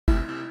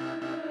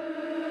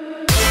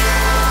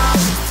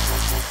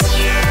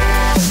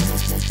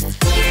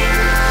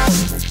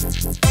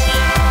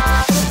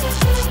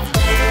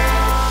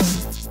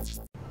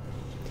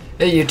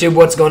Hey YouTube,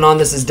 what's going on?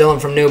 This is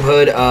Dylan from Noob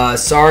Hood.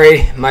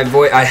 Sorry, my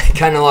voice. I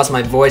kind of lost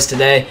my voice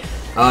today.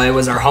 It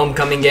was our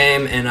homecoming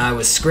game, and I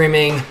was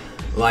screaming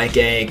like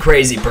a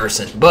crazy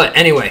person. But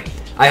anyway,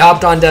 I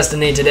hopped on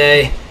Destiny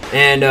today,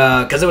 and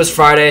because it was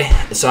Friday,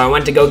 so I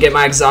went to go get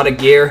my exotic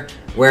gear,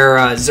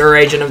 where Zur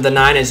Agent of the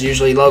 9 is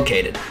usually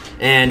located,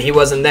 and he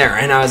wasn't there.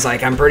 And I was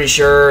like, I'm pretty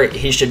sure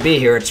he should be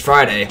here. It's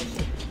Friday.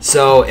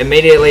 So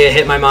immediately it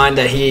hit my mind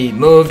that he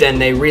moved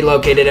and they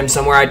relocated him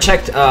somewhere. I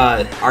checked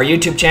our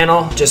YouTube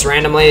channel just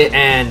randomly,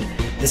 and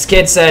this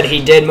kid said he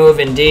did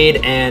move indeed,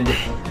 and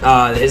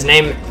his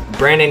name,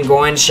 Brandon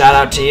Goins, shout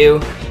out to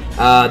you.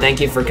 Thank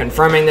you for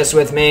confirming this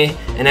with me.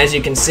 And as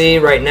you can see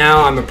right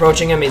now, I'm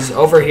approaching him. He's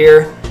over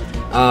here,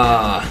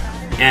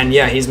 and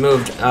yeah, he's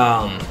moved.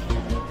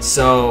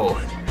 So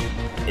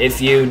if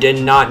you did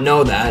not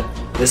know that,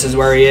 this is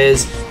where he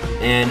is,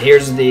 and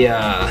here's the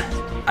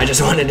I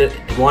just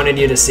wanted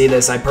you to see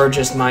this. I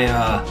purchased my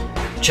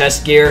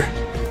chest gear.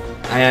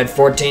 I had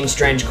 14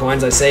 strange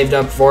coins. I saved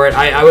up for it.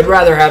 I would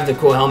rather have the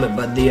cool helmet,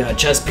 but the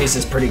chest piece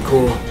is pretty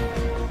cool.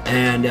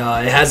 And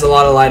it has a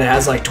lot of light. It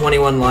has like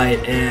 21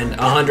 light and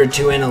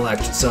 102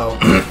 intellect. So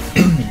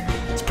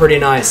it's pretty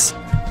nice.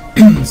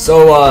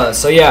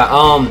 So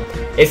yeah,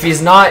 if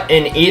he's not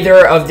in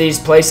either of these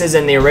places,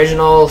 in the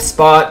original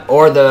spot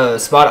or the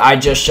spot I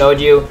just showed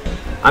you,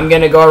 I'm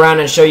gonna go around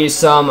and show you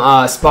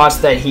some spots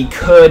that he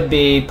could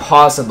be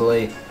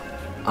possibly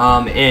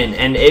in.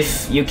 And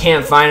if you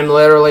can't find him,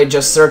 literally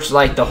just search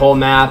like the whole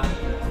map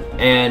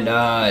and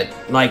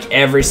like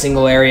every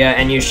single area,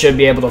 and you should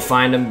be able to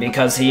find him,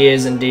 because he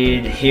is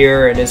indeed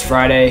here. It is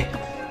Friday,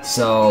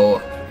 so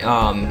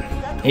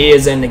he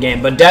is in the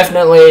game. But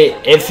definitely,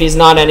 if he's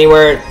not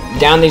anywhere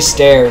down these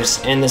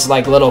stairs in this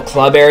like little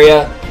club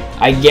area,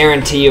 I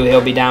guarantee you he'll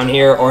be down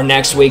here, or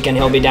next weekend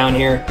he'll be down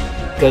here.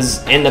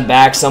 Because in the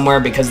back somewhere,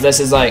 because this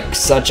is like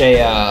such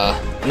a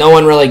no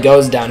one really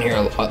goes down here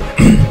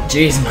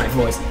jeez, my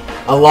voice,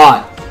 a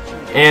lot.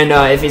 And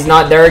if he's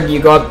not there, you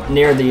go up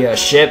near the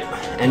ship,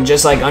 and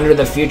just like under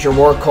the future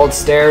war cult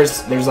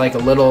stairs, there's like a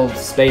little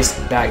space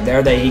back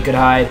there that he could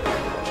hide,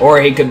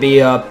 or he could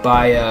be up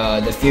by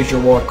the future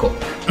war cult.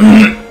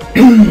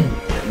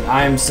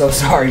 I'm so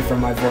sorry for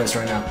my voice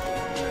right now.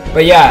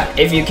 But yeah,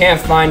 if you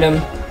can't find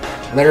him,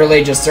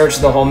 literally just search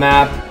the whole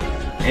map.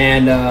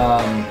 And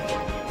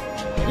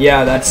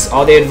yeah, that's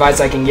all the advice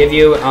I can give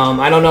you.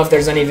 I don't know if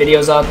there's any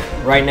videos up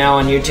right now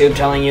on YouTube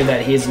telling you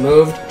that he's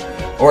moved,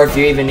 or if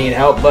you even need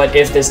help. But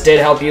if this did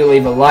help you,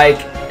 leave a like,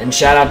 and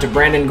shout out to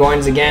Brandon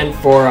Goins again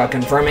for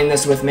confirming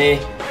this with me.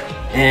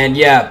 And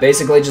yeah,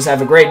 basically just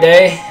have a great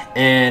day,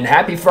 and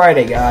happy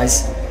Friday,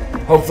 guys.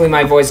 Hopefully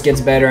my voice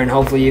gets better, and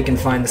hopefully you can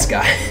find this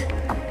guy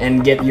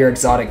and get your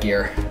exotic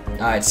gear.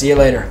 Alright, see you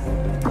later.